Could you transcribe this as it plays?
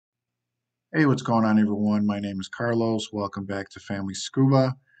Hey, what's going on, everyone? My name is Carlos. Welcome back to Family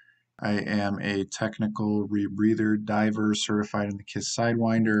Scuba. I am a technical rebreather diver certified in the KISS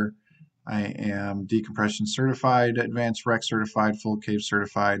Sidewinder. I am decompression certified, advanced rec certified, full cave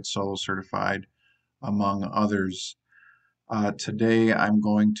certified, solo certified, among others. Today, I'm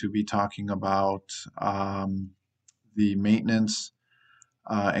going to be talking about the maintenance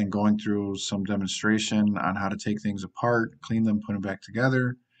and going through some demonstration on how to take things apart, clean them, put them back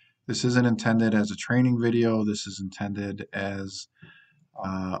together. This isn't intended as a training video. This is intended as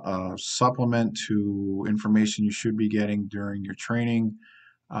a supplement to information you should be getting during your training.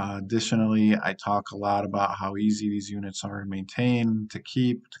 Additionally, I talk a lot about how easy these units are to maintain, to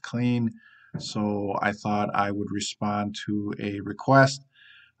keep, to clean. So I thought I would respond to a request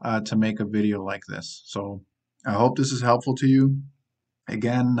to make a video like this. So I hope this is helpful to you.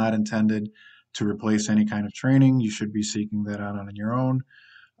 Again, not intended to replace any kind of training. You should be seeking that out on your own,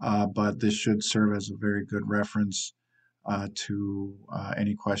 but this should serve as a very good reference to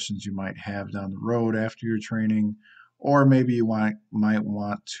any questions you might have down the road after your training, or maybe you might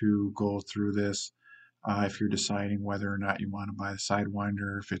want to go through this if you're deciding whether or not you want to buy the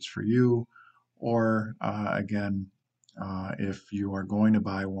Sidewinder, if it's for you, or again, if you are going to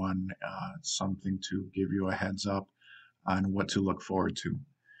buy one, something to give you a heads up on what to look forward to.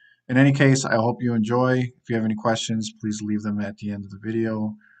 In any case, I hope you enjoy. If you have any questions, please leave them at the end of the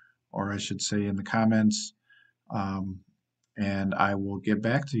video, or I should say in the comments, um, and I will get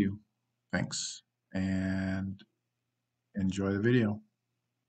back to you. Thanks, and enjoy the video.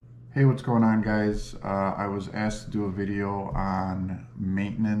 Hey, what's going on, guys? I was asked to do a video on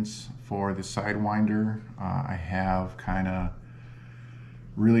maintenance for the Sidewinder. I have kind of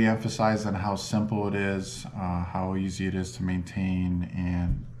really emphasized on how simple it is, how easy it is to maintain,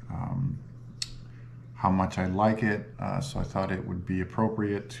 and how much I like it. So I thought it would be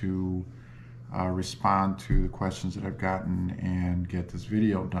appropriate to respond to the questions that I've gotten and get this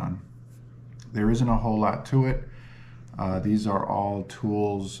video done. There isn't a whole lot to it. These are all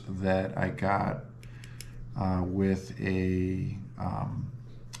tools that I got with a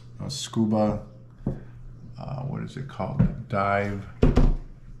scuba, what is it called? Dive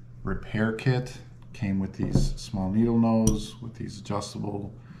repair kit. Came with these small needle nose, with these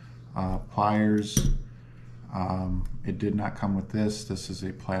adjustable pliers. It did not come with this. This is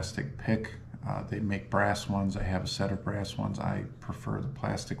a plastic pick. They make brass ones. I have a set of brass ones. I prefer the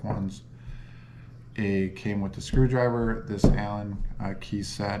plastic ones. It came with the screwdriver, this Allen key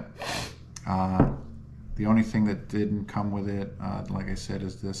set. The only thing that didn't come with it, like I said,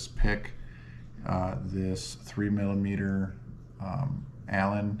 is this pick, this 3mm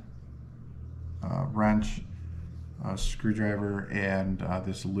Allen wrench, screwdriver, and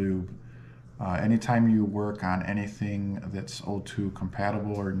this lube. Anytime you work on anything that's O2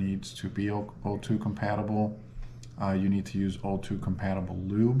 compatible or needs to be O2 compatible, you need to use O2 compatible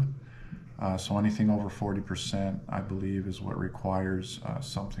lube. So anything over 40%, I believe, is what requires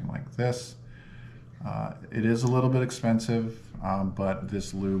something like this. It is a little bit expensive, but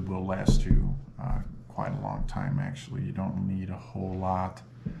this lube will last you quite a long time, actually. You don't need a whole lot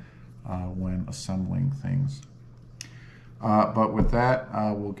when assembling things. But with that,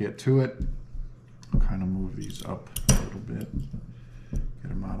 we'll get to it. I'll kind of move these up a little bit, get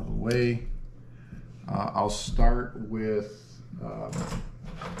them out of the way. I'll start with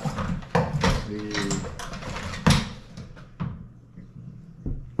the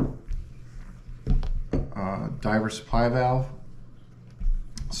diver supply valve.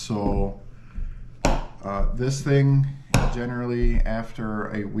 So this thing, generally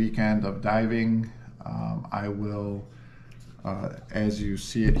after a weekend of diving, I will, as you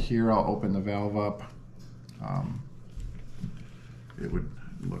see it here, I'll open the valve up. It would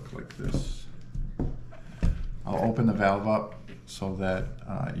look like this. I'll open the valve up so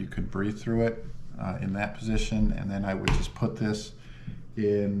that you could breathe through it in that position, and then I would just put this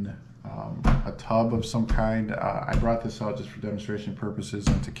in a tub of some kind. I brought this out just for demonstration purposes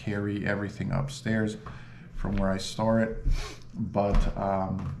and to carry everything upstairs from where I store it, but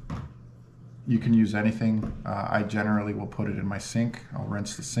you can use anything. I generally will put it in my sink. I'll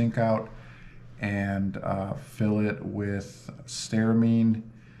rinse the sink out and fill it with Stearamine.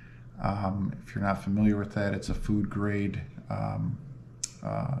 If you're not familiar with that, it's a food grade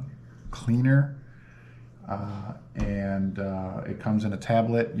cleaner, and it comes in a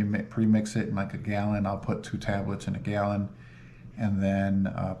tablet. You pre-mix it in like a gallon. I'll put 2 tablets in a gallon, and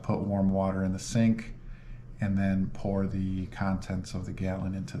then put warm water in the sink, and then pour the contents of the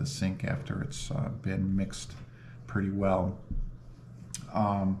gallon into the sink after it's been mixed pretty well.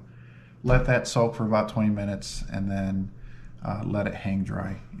 Let that soak for about 20 minutes, and then let it hang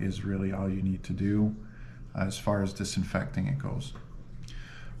dry is really all you need to do as far as disinfecting it goes.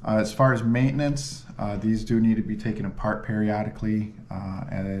 As far as maintenance, these do need to be taken apart periodically.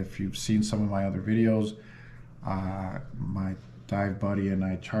 And if you've seen some of my other videos, my dive buddy and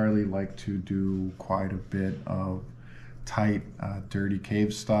I, Charlie, like to do quite a bit of tight, dirty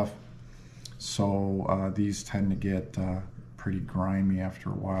cave stuff. So these tend to get pretty grimy after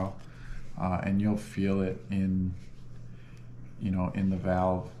a while, and you'll feel it in, in the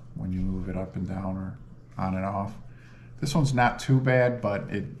valve when you move it up and down or on and off. This one's not too bad, but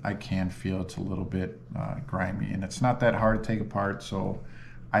I can feel it's a little bit grimy, and it's not that hard to take apart, so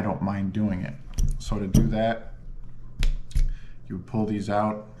I don't mind doing it. So to do that, you would pull these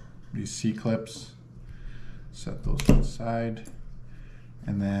out, these C-clips, set those to the side,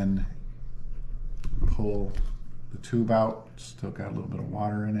 and then pull the tube out. Still got a little bit of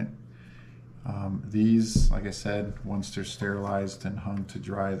water in it. These, like I said, once they're sterilized and hung to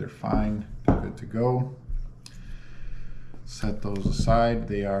dry, they're fine, they're good to go. Set those aside.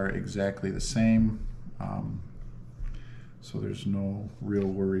 They are exactly the same, so there's no real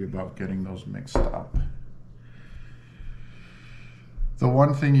worry about getting those mixed up. The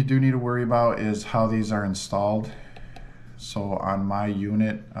one thing you do need to worry about is how these are installed. So on my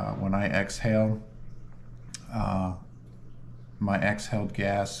unit, when I exhale, my exhaled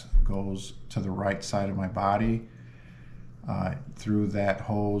gas goes to the right side of my body through that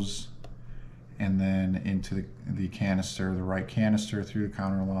hose, and then into the canister, the right canister, through the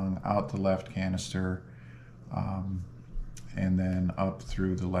counter lung, out the left canister, and then up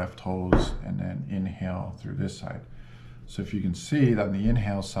through the left hose, and then inhale through this side. So if you can see on the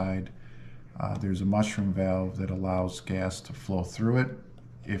inhale side, there's a mushroom valve that allows gas to flow through it.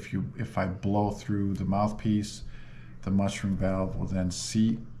 If I blow through the mouthpiece, the mushroom valve will then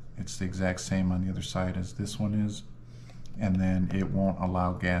seat. It's the exact same on the other side as this one is, and then it won't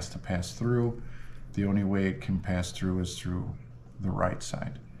allow gas to pass through. The only way it can pass through is through the right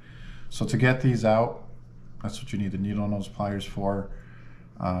side. So to get these out, that's what you need the needle nose pliers for.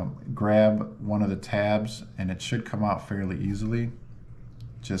 Grab one of the tabs and it should come out fairly easily,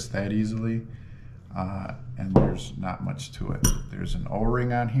 just that easily, and there's not much to it. There's an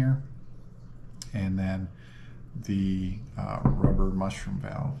O-ring on here, and then the rubber mushroom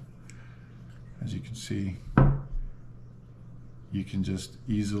valve. As you can see, you can just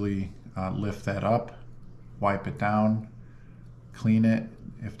easily lift that up, wipe it down, clean it.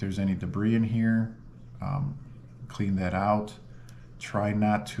 If there's any debris in here, clean that out. Try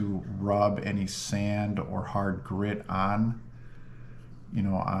not to rub any sand or hard grit on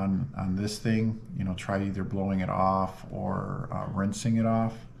this thing. Try either blowing it off or rinsing it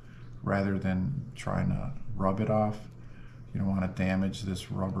off rather than trying to rub it off. You don't want to damage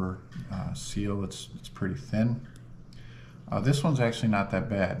this rubber seal. It's pretty thin. This one's actually not that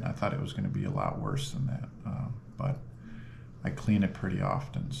bad. I thought it was going to be a lot worse than that, but I clean it pretty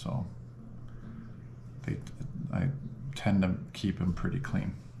often, so I tend to keep them pretty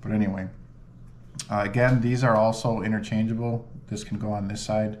clean. But anyway, again, these are also interchangeable. This can go on this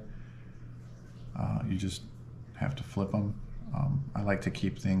side. You just have to flip them. I like to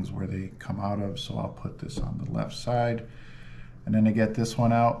keep things where they come out of, so I'll put this on the left side. And then to get this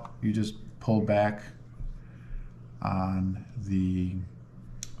one out, you just pull back on the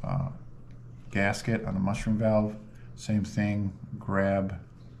gasket on the mushroom valve. Same thing, grab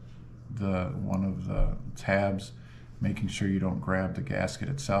one of the tabs, making sure you don't grab the gasket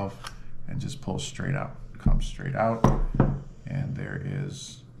itself, and just pull straight out. Comes straight out, and there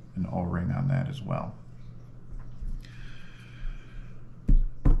is an O-ring on that as well.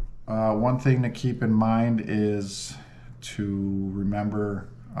 One thing to keep in mind is to remember,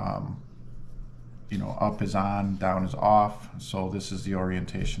 up is on, down is off. So this is the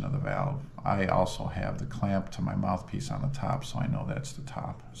orientation of the valve. I also have the clamp to my mouthpiece on the top, so I know that's the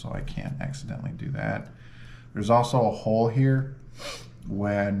top, so I can't accidentally do that. There's also a hole here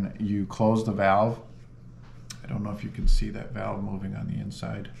when you close the valve. I don't know if you can see that valve moving on the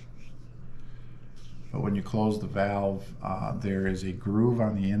inside, but when you close the valve, there is a groove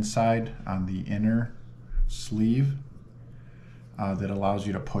on the inside, on the inner sleeve, that allows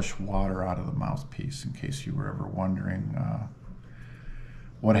you to push water out of the mouthpiece, in case you were ever wondering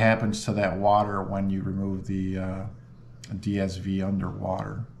what happens to that water when you remove the DSV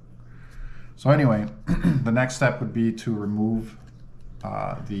underwater. So anyway, the next step would be to remove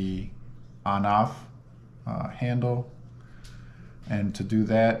the on-off handle. And to do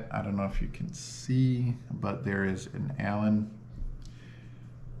that, I don't know if you can see, but there is an Allen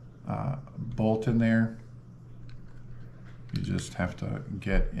bolt in there. You just have to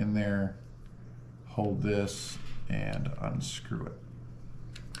get in there, hold this, and unscrew it.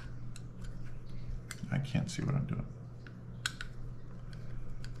 I can't see what I'm doing.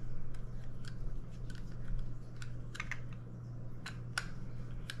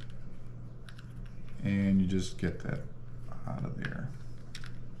 And you just get that out of there.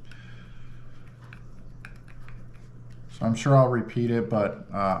 So I'm sure I'll repeat it, but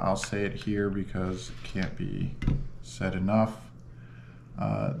I'll say it here because it can't be said enough.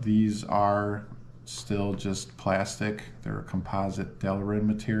 These are still just plastic. They're a composite Delrin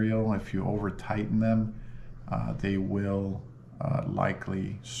material. If you over tighten them, they will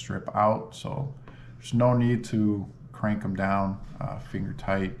likely strip out. So there's no need to crank them down finger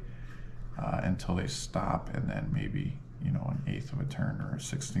tight until they stop, and then maybe, you know, 1/8 of a turn or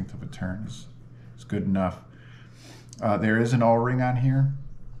 1/16 of a turn is good enough. There is an O-ring on here.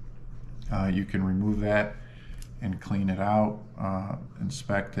 You can remove that and clean it out,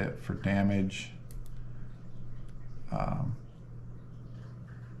 inspect it for damage.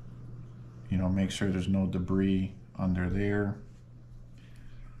 You know, make sure there's no debris under there,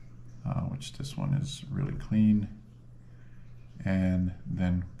 which this one is really clean, and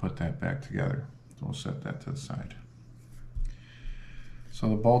then put that back together. So we'll set that to the side. So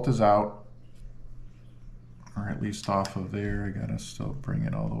the bolt is out, or at least off of there. I gotta still bring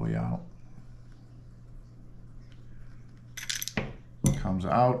it all the way out. Comes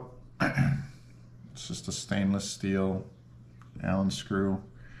out. It's just a stainless steel Allen screw.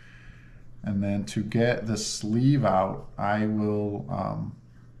 And then to get the sleeve out, I will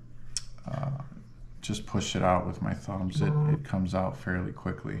just push it out with my thumbs. It comes out fairly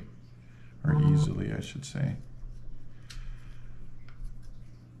quickly, or easily, I should say.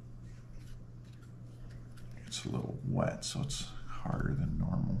 It's a little wet, so it's harder than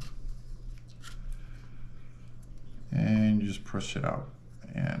normal. And you just push it out.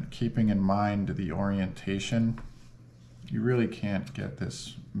 And keeping in mind the orientation, you really can't get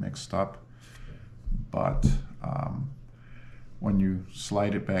this mixed up, but when you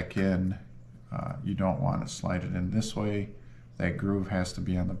slide it back in, you don't want to slide it in this way. That groove has to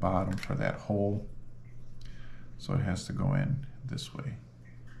be on the bottom for that hole, so it has to go in this way.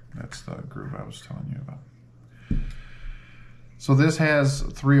 That's the groove I was telling you about. So this has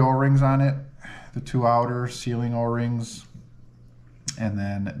 3 O-rings on it, the 2 outer sealing O-rings, and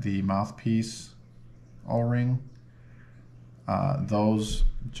then the mouthpiece O-ring. Those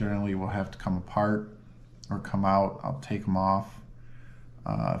generally will have to come apart or come out. I'll take them off.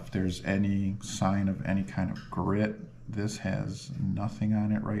 If there's any sign of any kind of grit, this has nothing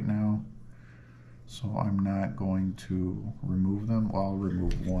on it right now, so I'm not going to remove them. Well, I'll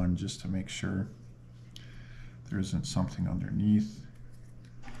remove one just to make sure there isn't something underneath.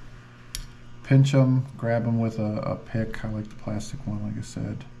 Pinch them, grab them with a pick. I like the plastic one, like I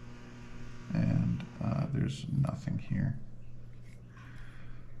said. And there's nothing here.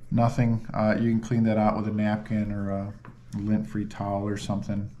 Nothing. You can clean that out with a napkin or a lint-free towel or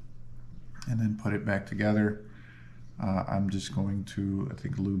something, and then put it back together. I'm just going to, I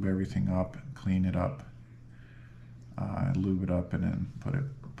think, lube everything up, clean it up, lube it up, and then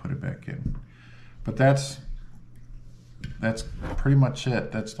put it back in. But that's pretty much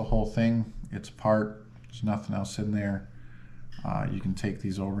it. That's the whole thing. It's apart. There's nothing else in there. You can take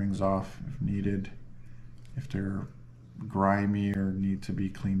these O-rings off if needed, if they're grimy or need to be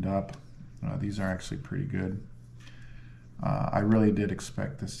cleaned up. These are actually pretty good. I really did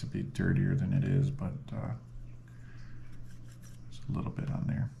expect this to be dirtier than it is, but there's a little bit on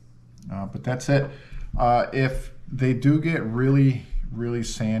there. But that's it. If they do get really, really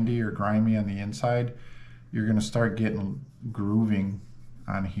sandy or grimy on the inside, you're going to start getting grooving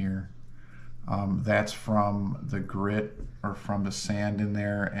on here. That's from the grit or from the sand in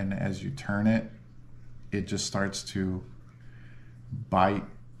there, and as you turn it, it just starts to bite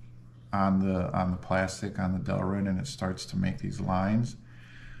on the plastic, on the Delrin, and it starts to make these lines.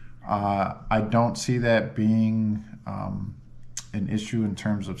 I don't see that being an issue in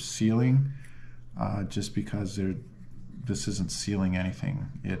terms of sealing, just because this isn't sealing anything.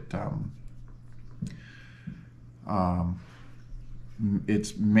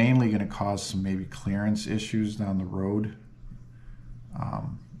 It's mainly going to cause some maybe clearance issues down the road,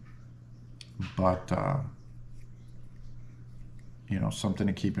 but you know, something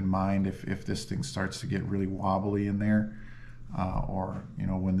to keep in mind if this thing starts to get really wobbly in there, or you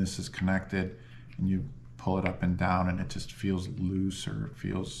know, when this is connected and you pull it up and down and it just feels loose, or it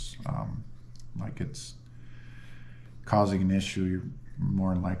feels like it's causing an issue, you're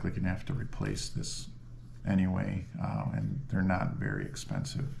more than likely going to have to replace this anyway, and they're not very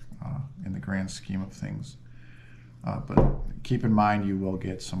expensive in the grand scheme of things. But keep in mind, you will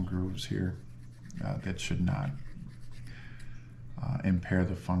get some grooves here that should not impair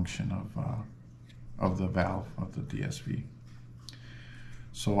the function of the valve of the DSV.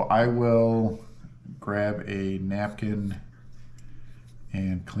 So I will grab a napkin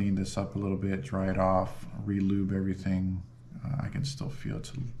and clean this up a little bit, dry it off, re-lube everything. I can still feel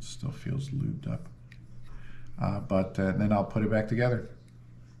it still feels lubed up. But then I'll put it back together.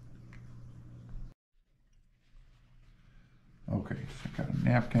 Okay, so I got a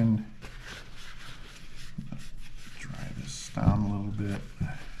napkin. Dry this down a little bit.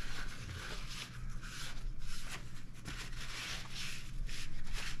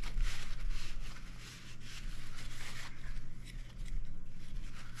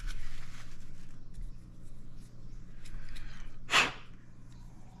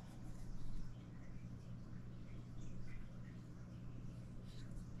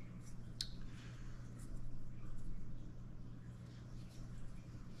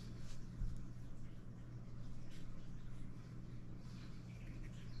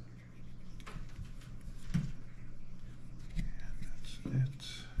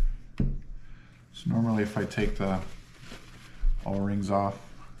 So normally if I take the O-rings off,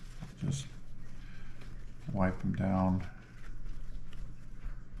 just wipe them down,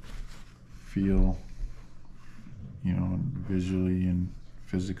 feel, you know, and visually and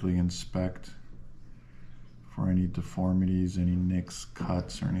physically inspect for any deformities, any nicks,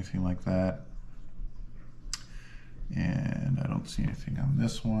 cuts, or anything like that. And I don't see anything on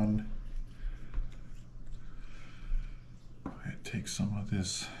this one. I take some of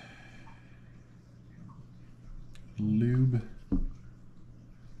this lube.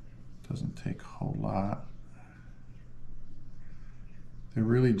 Doesn't take a whole lot. They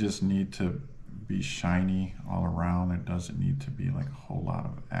really just need to be shiny all around. It doesn't need to be like a whole lot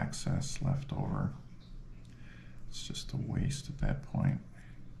of excess left over. It's just a waste at that point.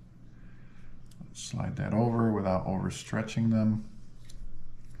 Slide that over without overstretching them.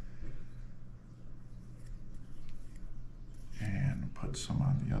 And put some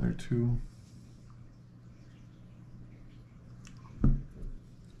on the other two.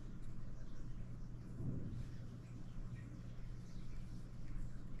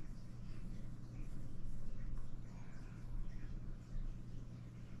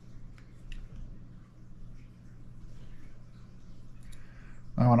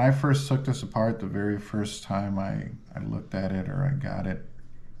 Now, when I first took this apart, the very first time I looked at it or I got it,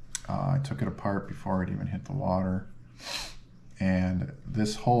 I took it apart before it even hit the water. And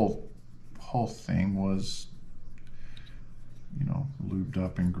this whole thing was, you know, lubed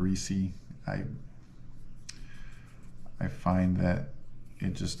up and greasy. I find that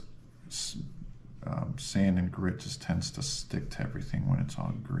it just, sand and grit just tends to stick to everything when it's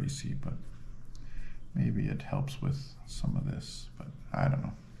all greasy, but maybe it helps with some of this, but I don't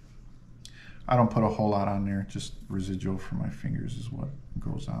know. I don't put a whole lot on there, just residual from my fingers is what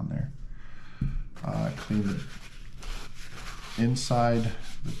goes on there. Clean the inside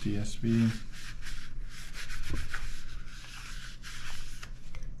the DSV.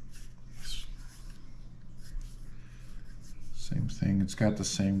 Same thing, it's got the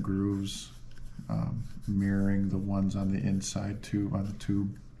same grooves, mirroring the ones on the inside tube, on the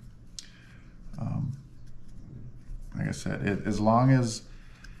tube. Like I said, as long as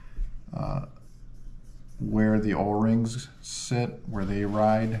where the O-rings sit, where they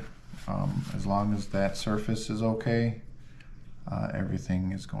ride, as long as that surface is okay,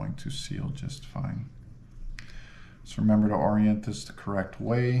 everything is going to seal just fine. So remember to orient this the correct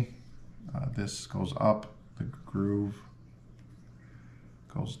way. This goes up, the groove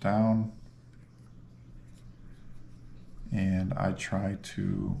goes down, and I try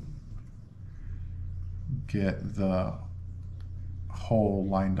to get the hole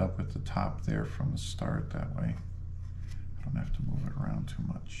lined up with the top there from the start. That way I don't have to move it around too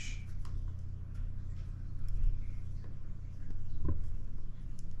much.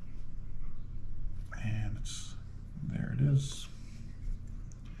 And there it is.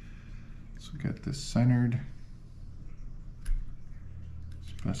 So get this centered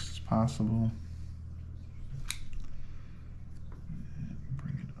as best as possible. And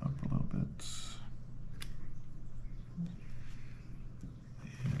bring it up a little bit.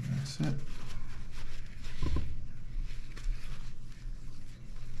 And that's it.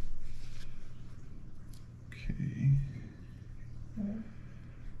 Okay.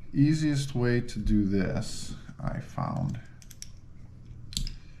 Easiest way to do this, I found,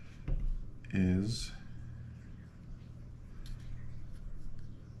 is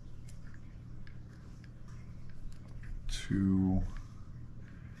to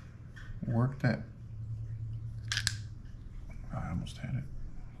work that. I almost had it.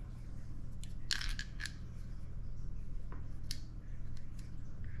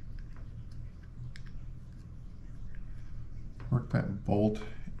 work that bolt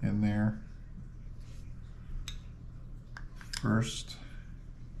in there first,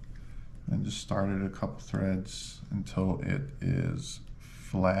 and just start it a couple threads until it is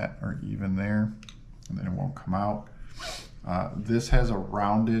flat or even there, and then it won't come out. This has a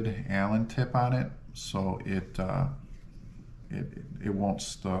rounded Allen tip on it, so it won't,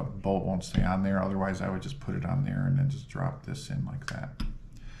 the bolt won't stay on there. Otherwise I would just put it on there and then just drop this in like that.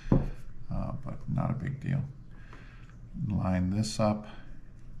 But not a big deal. Line this up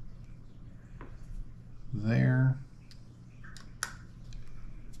there,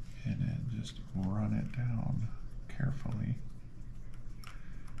 and then just run it down carefully,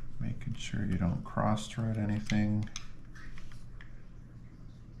 making sure you don't cross thread anything.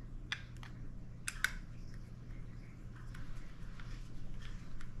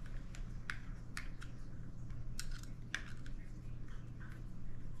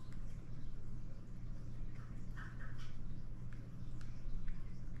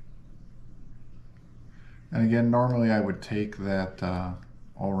 And again, normally I would take that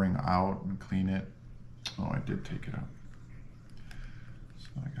O-ring out and clean it. Oh, I did take it out. So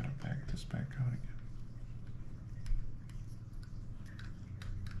I gotta back this back out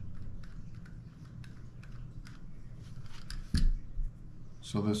again.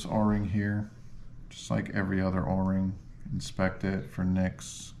 So this O-ring here, just like every other O-ring, inspect it for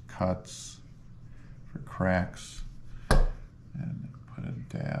nicks, cuts, for cracks, and put a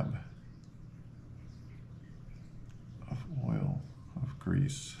dab of oil, of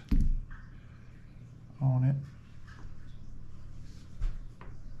grease on it.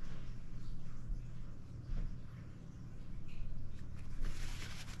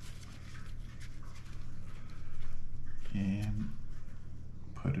 And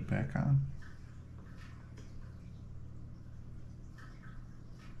put it back on.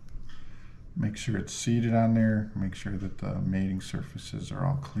 Make sure it's seated on there. Make sure that the mating surfaces are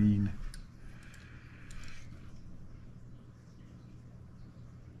all clean.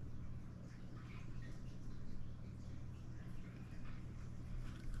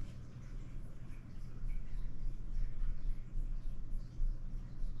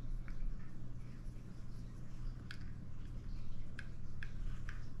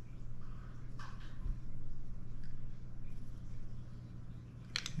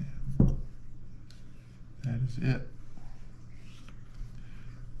 That is it.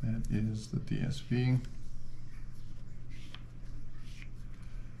 That is the DSV.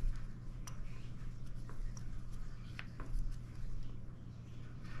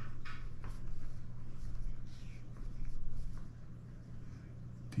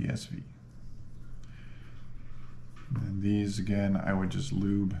 DSV. And these again, I would just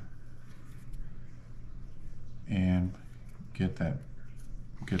lube and get the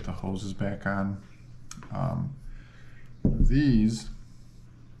hoses back on. These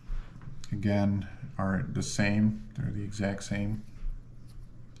again are the same. They're the exact same.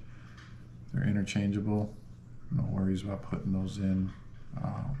 They're interchangeable. No worries about putting those in,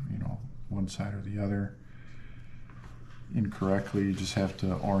 you know, one side or the other incorrectly. You just have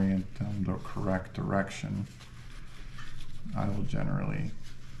to orient them the correct direction. I will generally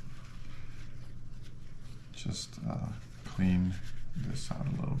just clean this out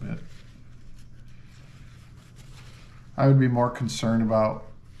a little bit. I would be more concerned about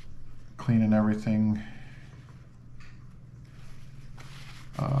cleaning everything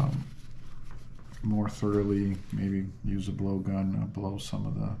more thoroughly. Maybe use a blowgun to blow some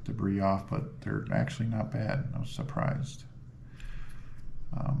of the debris off, but they're actually not bad. I was surprised.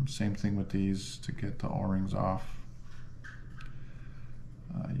 Same thing with these to get the O-rings off.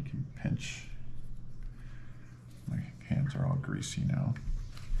 You can pinch. My hands are all greasy now,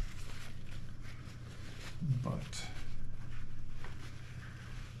 but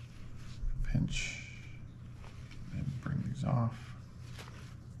pinch and bring these off.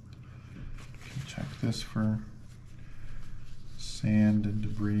 You can check this for sand and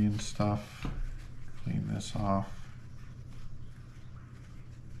debris and stuff. Clean this off.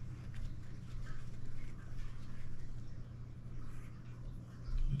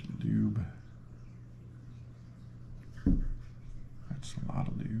 Lube. That's a lot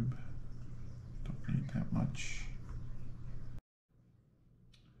of lube. Don't need that much.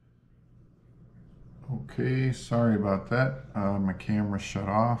 Okay, sorry about that. My camera shut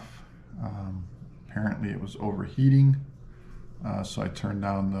off. Apparently it was overheating, so I turned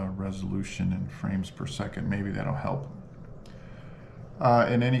down the resolution in frames per second. Maybe that'll help.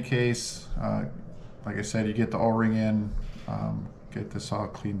 In any case, like I said, you get the O-ring in, get this all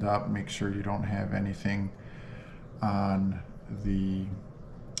cleaned up, make sure you don't have anything on the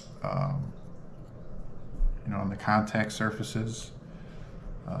on the contact surfaces.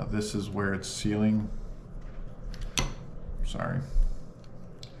 This is where it's sealing. Sorry.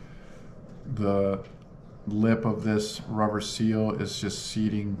 The lip of this rubber seal is just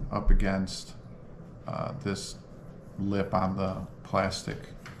seating up against this lip on the plastic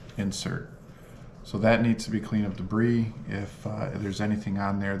insert. So that needs to be clean of debris. If there's anything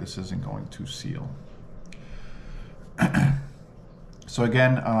on there, this isn't going to seal. So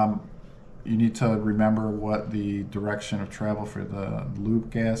again, you need to remember what the direction of travel for the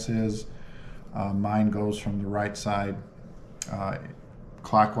lube gas is. Mine goes from the right side,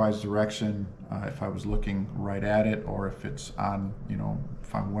 clockwise direction, if I was looking right at it, or if it's on,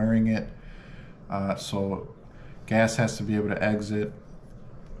 if I'm wearing it. So gas has to be able to exit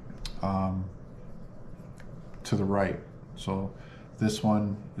to the right. So this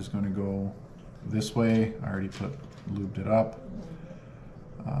one is going to go this way. I already lubed it up.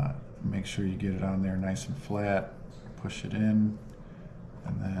 Make sure you get it on there nice and flat. Push it in,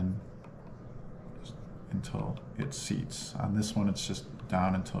 and then until it seats. On this one, it's just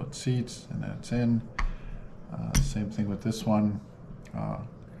down until it seats, and then it's in. Same thing with this one.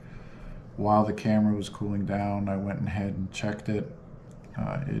 While the camera was cooling down, I went ahead and checked it.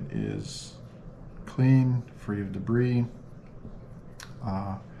 It is clean, free of debris.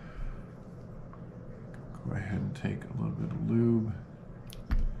 Go ahead and take a little bit of lube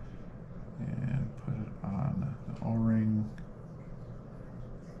and put it on the O-ring,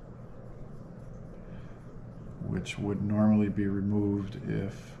 which would normally be removed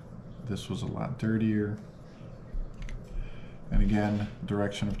if this was a lot dirtier. And again,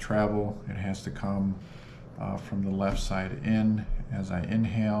 direction of travel, it has to come from the left side in as I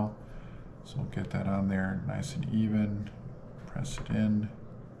inhale. So we'll get that on there nice and even, press it in,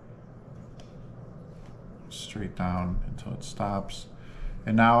 straight down until it stops.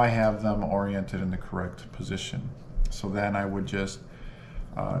 And now I have them oriented in the correct position. So then I would just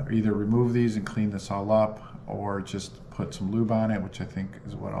either remove these and clean this all up, or just put some lube on it, which I think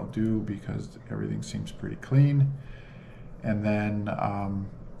is what I'll do because everything seems pretty clean. And then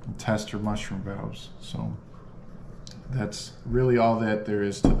test your mushroom valves. So that's really all that there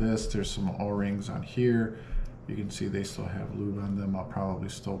is to this. There's some O-rings on here. You can see they still have lube on them. I'll probably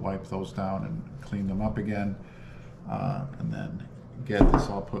still wipe those down and clean them up again, and then get this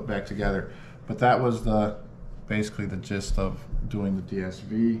all put back together. But that was basically the gist of doing the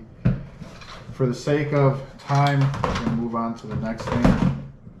DSV. For the sake of time, we're going to move on to the next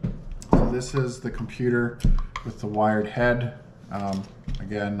thing. So this is the computer with the wired head.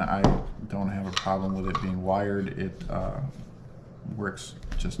 Again, I don't have a problem with it being wired. It works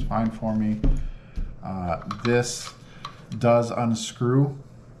just fine for me. This does unscrew.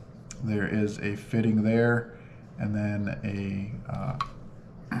 There is a fitting there, and then a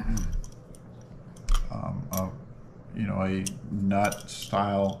a nut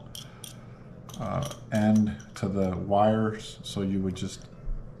style end to the wires. So you would just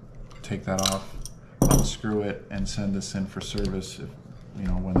take that off, unscrew it, and send this in for service if,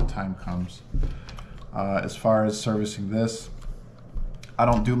 when the time comes. As far as servicing this, I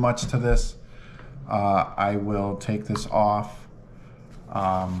don't do much to this. I will take this off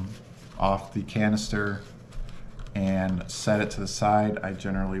the canister and set it to the side. I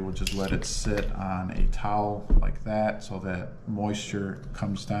generally will just let it sit on a towel like that so that moisture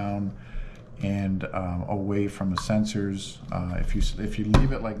comes down and away from the sensors. If you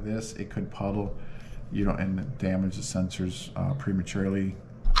leave it like this, it could puddle, and damage the sensors prematurely.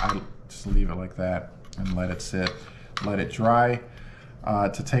 I just leave it like that and let it sit, let it dry.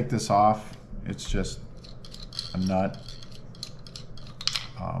 To take this off, it's just a nut,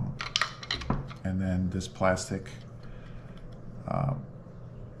 and then this plastic,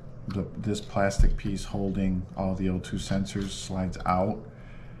 this plastic piece holding all the O2 sensors slides out,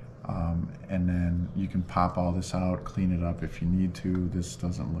 and then you can pop all this out, clean it up if you need to. This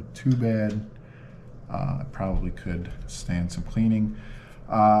doesn't look too bad. It probably could stand some cleaning.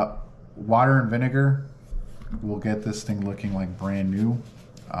 Water and vinegar will get this thing looking like brand new.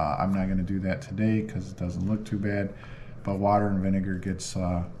 I'm not going to do that today because it doesn't look too bad, but water and vinegar gets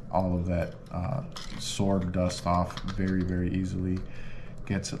all of that sorb dust off very, very easily,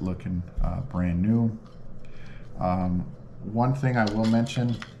 gets it looking brand new. One thing I will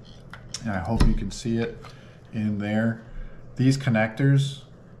mention, and I hope you can see it in there, these connectors,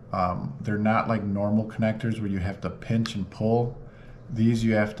 they're not like normal connectors where you have to pinch and pull. These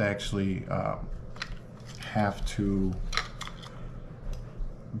you have to actually have to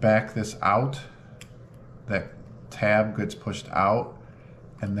back this out. That tab gets pushed out,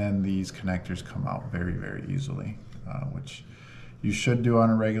 and then these connectors come out very, very easily, which you should do on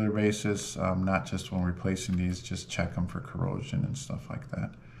a regular basis, not just when replacing these, just check them for corrosion and stuff like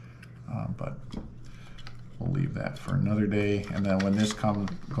that. But we'll leave that for another day. And then when this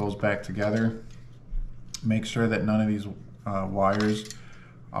goes back together, make sure that none of these wires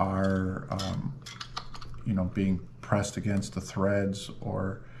are being pressed against the threads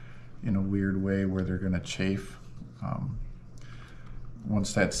or in a weird way where they're going to chafe.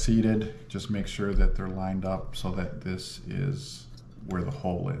 Once that's seated, just make sure that they're lined up so that this is where the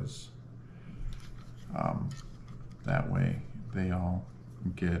hole is. That way they all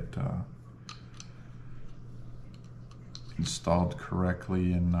get installed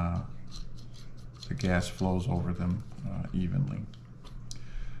correctly and the gas flows over them evenly.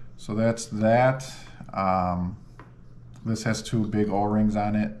 So that's that. This has two big O-rings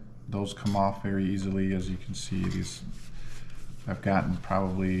on it. Those come off very easily. As you can see, these I've gotten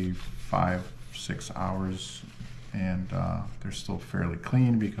probably 5-6 hours, and they're still fairly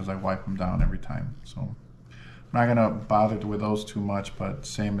clean because I wipe them down every time. So I'm not gonna bother with those too much, but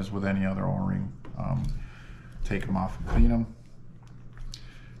same as with any other O-ring, take them off and clean them.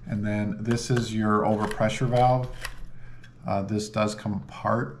 And then this is your overpressure valve. This does come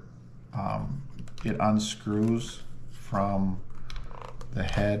apart. It unscrews from the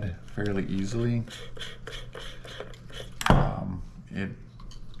head fairly easily.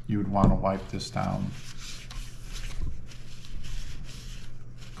 You would want to wipe this down,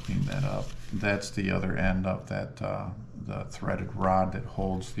 clean that up. That's the other end of that, the threaded rod that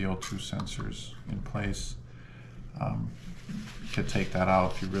holds the O2 sensors in place. You could take that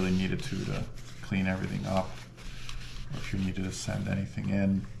out if you really needed to clean everything up, or if you needed to send anything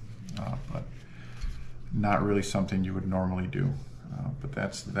in, but not really something you would normally do. But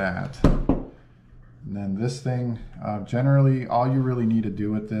that's that. And then this thing, generally all you really need to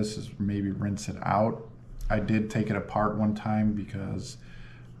do with this is maybe rinse it out. I did take it apart one time because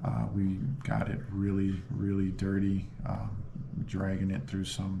we got it really, really dirty, dragging it through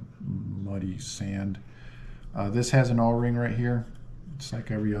some muddy sand. This has an O-ring right here. It's like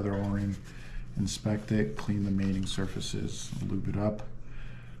every other O-ring. Inspect it, clean the mating surfaces, lube it up.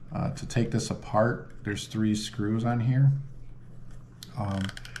 To take this apart, there's 3 screws on here.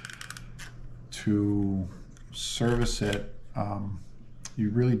 To service it, you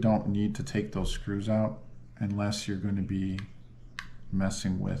really don't need to take those screws out unless you're going to be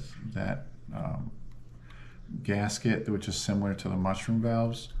messing with that gasket, which is similar to the mushroom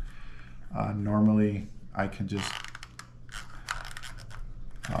valves. Normally I can just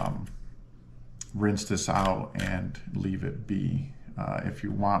rinse this out and leave it be. If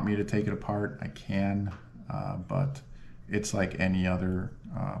you want me to take it apart, I can, but it's like any other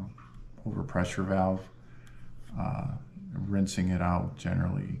overpressure valve. Rinsing it out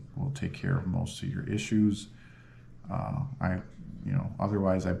generally will take care of most of your issues.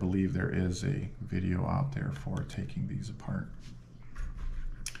 Otherwise I believe there is a video out there for taking these apart.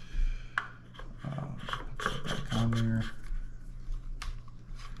 Put that back on there.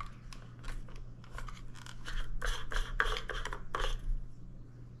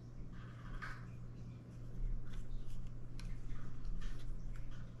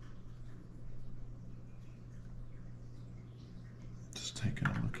 Taking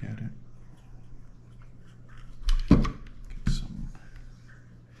a look at it. Get some.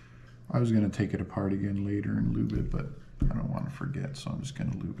 I was going to take it apart again later and lube it, but I don't want to forget, so I'm just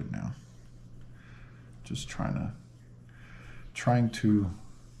going to lube it now. Just trying to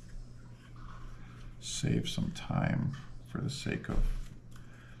save some time for the sake of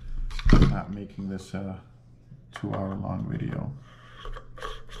not making this a 2-hour-long video.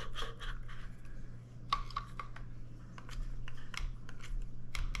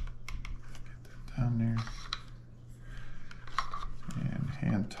 Down there, and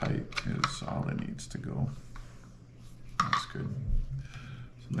hand tight is all it needs to go. That's good.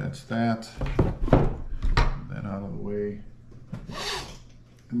 So that's that. Get that out of the way.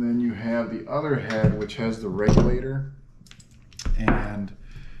 And then you have the other head, which has the regulator and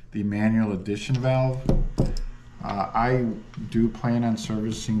the manual addition valve. I do plan on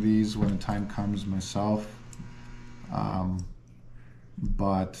servicing these when the time comes myself.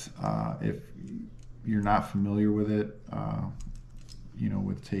 But if you're not familiar with it,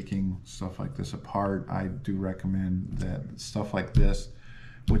 with taking stuff like this apart, I do recommend that stuff like this,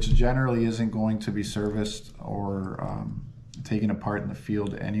 which generally isn't going to be serviced or taken apart in the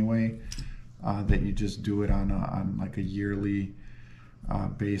field anyway, that you just do it on like a yearly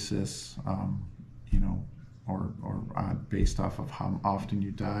basis, or based off of how often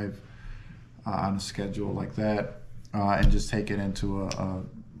you dive on a schedule like that. And just take it into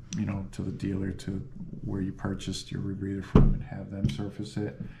you know, to the dealer, to where you purchased your rebreather from, and have them surface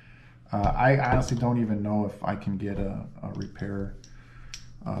it. I honestly don't even know if I can get a repair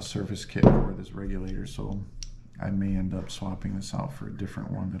surface kit for this regulator, so I may end up swapping this out for a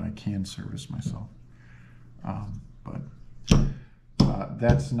different one that I can service myself. But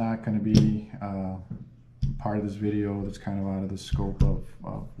that's not going to be part of this video. That's kind of out of the scope of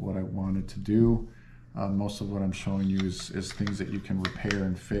what I wanted to do. Most of what I'm showing you is things that you can repair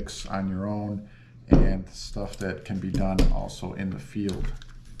and fix on your own, and stuff that can be done also in the field.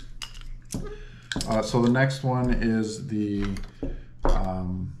 So the next one is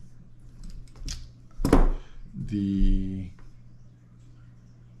I'm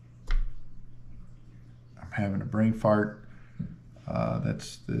having a brain fart.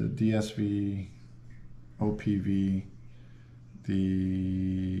 That's the DSV, OPV,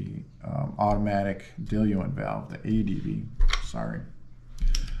 the automatic diluent valve, the ADV, sorry.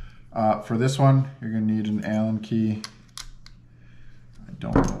 For this one, you're going to need an Allen key. I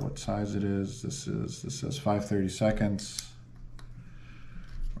don't know what size it is. This says 5/32.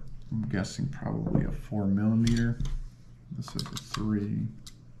 I'm guessing probably a 4mm. This is a 3.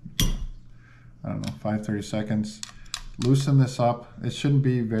 I don't know, 5/32. Loosen this up. It shouldn't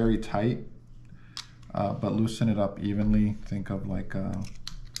be very tight, but loosen it up evenly. Think of like the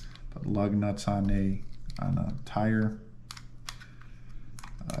lug nuts on a tire.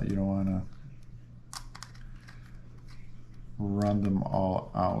 You don't want to run them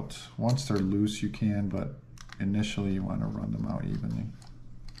all out. Once they're loose you can, but initially you want to run them out evenly.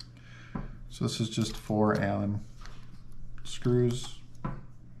 So this is just 4 Allen screws,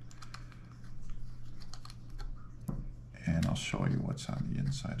 and I'll show you what's on the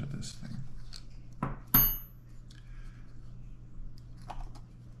inside of this thing.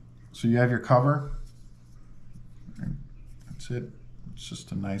 So you have your cover, and that's it. It's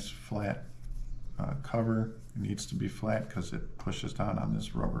just a nice flat cover. It needs to be flat because it pushes down on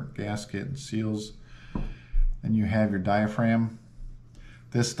this rubber gasket and seals. Then you have your diaphragm.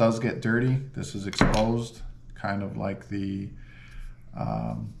 This does get dirty. This is exposed, kind of like the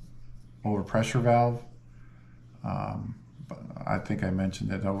overpressure valve. But I think I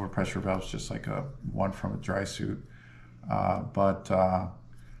mentioned that the overpressure valve is just like one from a dry suit.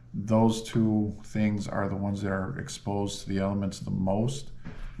 Those two things are the ones that are exposed to the elements the most.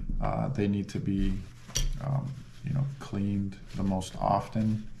 They need to be cleaned the most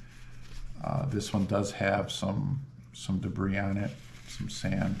often. This one does have some debris on it, some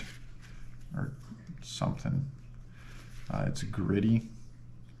sand or something. It's gritty.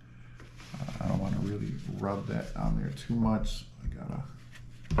 I don't want to really rub that on there too much. I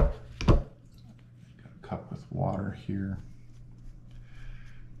got a cup with water here.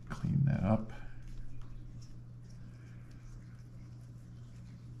 Clean that up.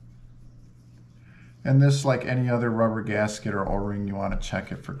 And this, like any other rubber gasket or O-ring, you want to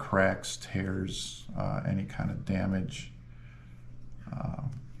check it for cracks, tears, any kind of damage.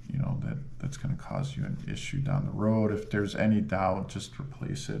 That's going to cause you an issue down the road. If there's any doubt, just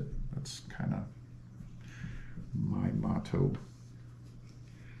replace it. That's kind of my motto.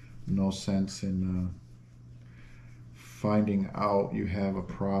 No sense in finding out you have a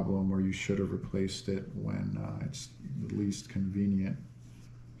problem or you should have replaced it when it's the least convenient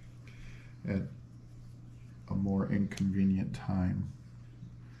at a more inconvenient time.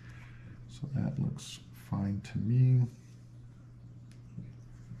 So that looks fine to me.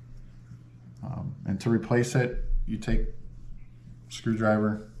 And to replace it, you take a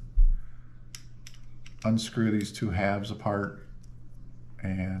screwdriver, unscrew these two halves apart,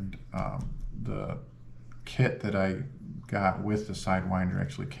 and the kit that I got with the Sidewinder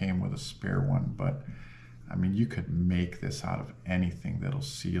actually came with a spare one, but I mean, you could make this out of anything that'll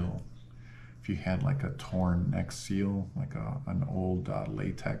seal. If you had like a torn neck seal, like an old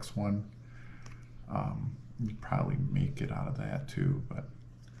latex one, you'd probably make it out of that too. But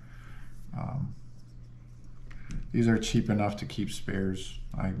these are cheap enough to keep spares.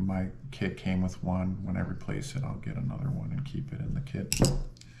 My kit came with one. When I replace it, I'll get another one and keep it in the kit.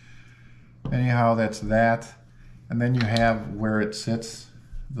 Anyhow, that's that. And then you have where it sits.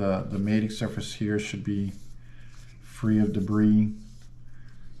 The mating surface here should be free of debris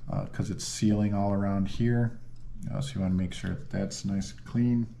because it's sealing all around here. So you want to make sure that's nice and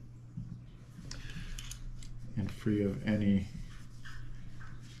clean and free of any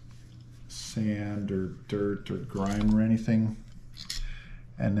sand or dirt or grime or anything.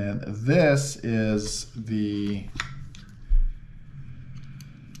 And then this is the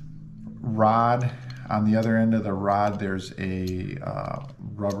rod. On the other end of the rod, there's a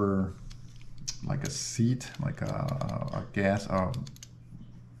rubber, like a seat, like a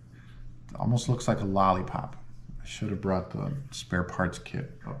almost looks like a lollipop. I should have brought the spare parts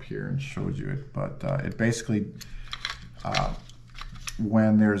kit up here and showed you it, but it basically,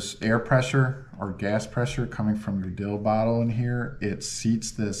 when there's air pressure or gas pressure coming from your dill bottle in here, it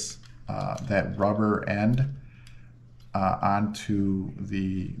seats this that rubber end onto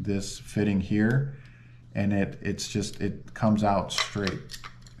this fitting here, and it comes out straight.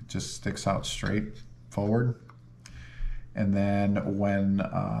 It just sticks out straight forward. And then when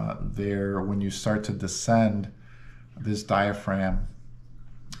you start to descend this diaphragm,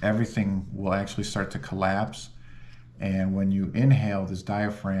 everything will actually start to collapse. And when you inhale, this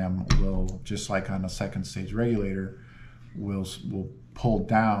diaphragm will, just like on a second stage regulator, will pull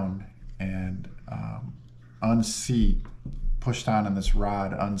down and unseat, push down on this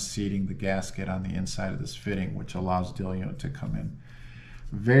rod, unseating the gasket on the inside of this fitting, which allows diluent to come in.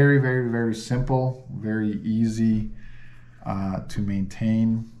 Very, very, very simple, very easy to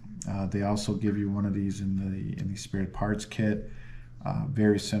maintain. They also give you one of these in the spare parts kit.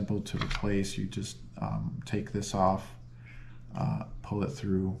 Very simple to replace. You just take this off, pull it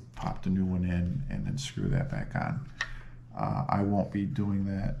through, pop the new one in, and then screw that back on. I won't be doing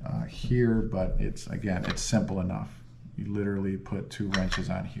that here, but it's simple enough. You literally put 2 wrenches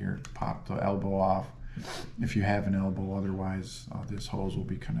on here, pop the elbow off if you have an elbow. Otherwise, this hose will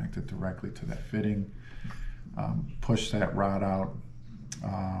be connected directly to that fitting. Push that rod out,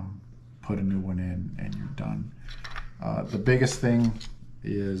 put a new one in, and you're done. The biggest thing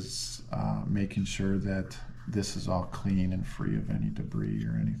is making sure that this is all clean and free of any debris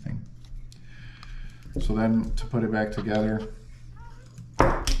or anything. So then, to put it back together,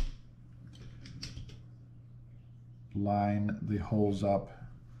 line the holes up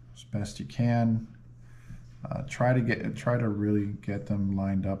as best you can. Try to really get them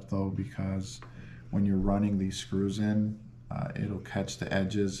lined up though, because when you're running these screws in, it'll catch the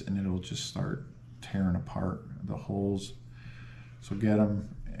edges and it'll just start tearing apart the holes. So get them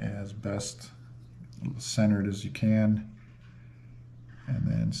as best centered as you can. And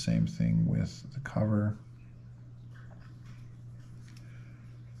then same thing with the cover.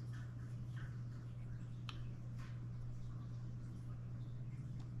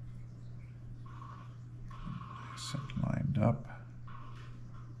 Nice and lined up.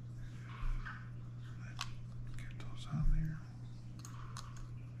 Get those on there.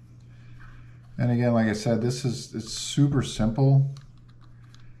 And again, like I said, it's super simple.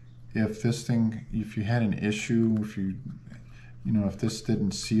 If you had an issue, if this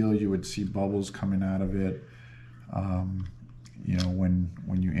didn't seal, you would see bubbles coming out of it.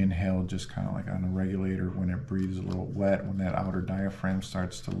 When you inhale, just kind of like on a regulator, when it breathes a little wet, when that outer diaphragm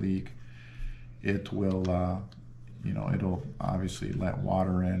starts to leak, it will, it'll obviously let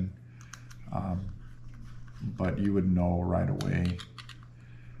water in, but you would know right away,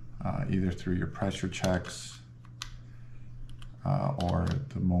 either through your pressure checks or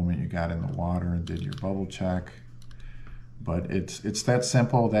the moment you got in the water and did your bubble check. But it's that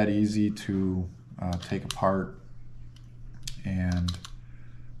simple, that easy to take apart and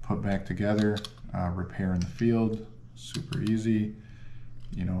put back together, repair in the field, super easy.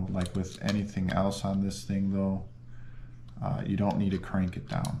 Like with anything else on this thing though, you don't need to crank it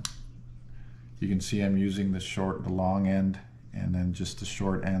down. You can see I'm using the long end and then just the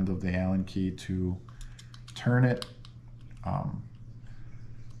short end of the Allen key to turn it.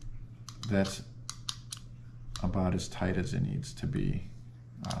 That's about as tight as it needs to be,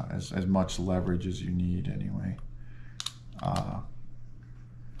 as much leverage as you need anyway.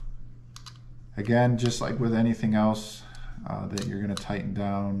 Again, just like with anything else that you're going to tighten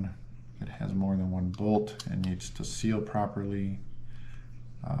down that has more than one bolt and needs to seal properly,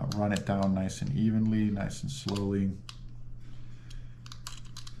 run it down nice and evenly, nice and slowly,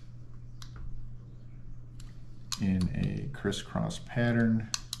 in a crisscross pattern.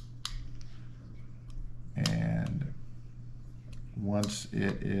 And once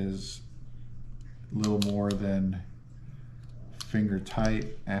it is a little more than finger tight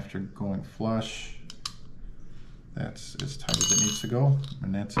after going flush, that's as tight as it needs to go,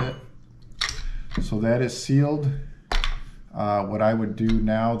 and that's it. So that is sealed. What I would do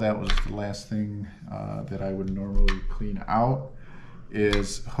now, that was the last thing that I would normally clean out,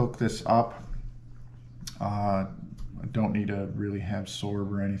 is hook this up. I don't need to really have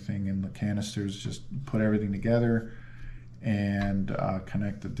sorb or anything in the canisters, just put everything together and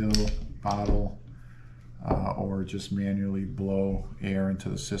connect the dill bottle or just manually blow air into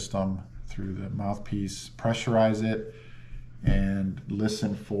the system through the mouthpiece, pressurize it, and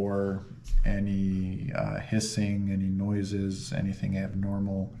listen for any hissing, any noises, anything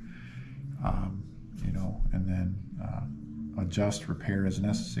abnormal, and then adjust, repair as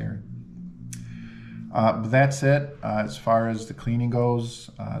necessary. But that's it. As far as the cleaning goes,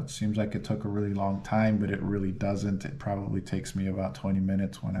 it seems like it took a really long time, but it really doesn't. It probably takes me about 20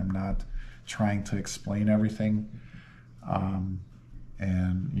 minutes when I'm not trying to explain everything.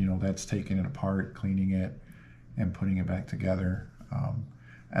 And that's taking it apart, cleaning it, and putting it back together.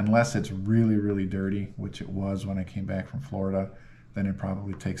 Unless it's really, really dirty, which it was when I came back from Florida, then it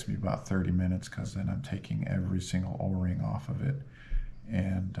probably takes me about 30 minutes because then I'm taking every single O-ring off of it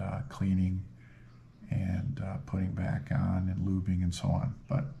and cleaning and putting back on and lubing and so on.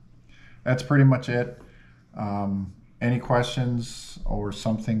 But that's pretty much it. Any questions or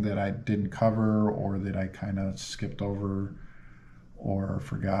something that I didn't cover or that I kind of skipped over or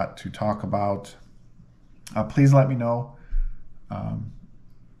forgot to talk about, please let me know.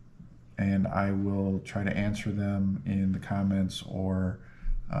 And I will try to answer them in the comments or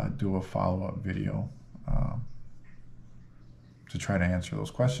do a follow-up video to try to answer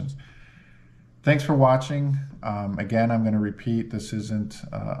those questions. Thanks for watching. Again, I'm going to repeat, this isn't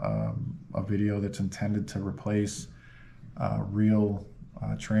a video that's intended to replace real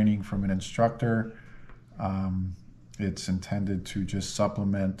training from an instructor. It's intended to just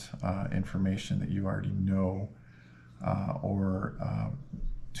supplement information that you already know or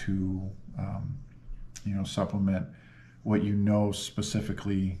to supplement what you know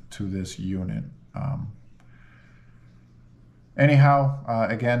specifically to this unit. Anyhow,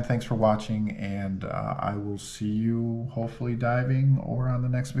 again, thanks for watching, and I will see you hopefully diving or on the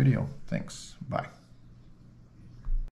next video. Thanks. Bye.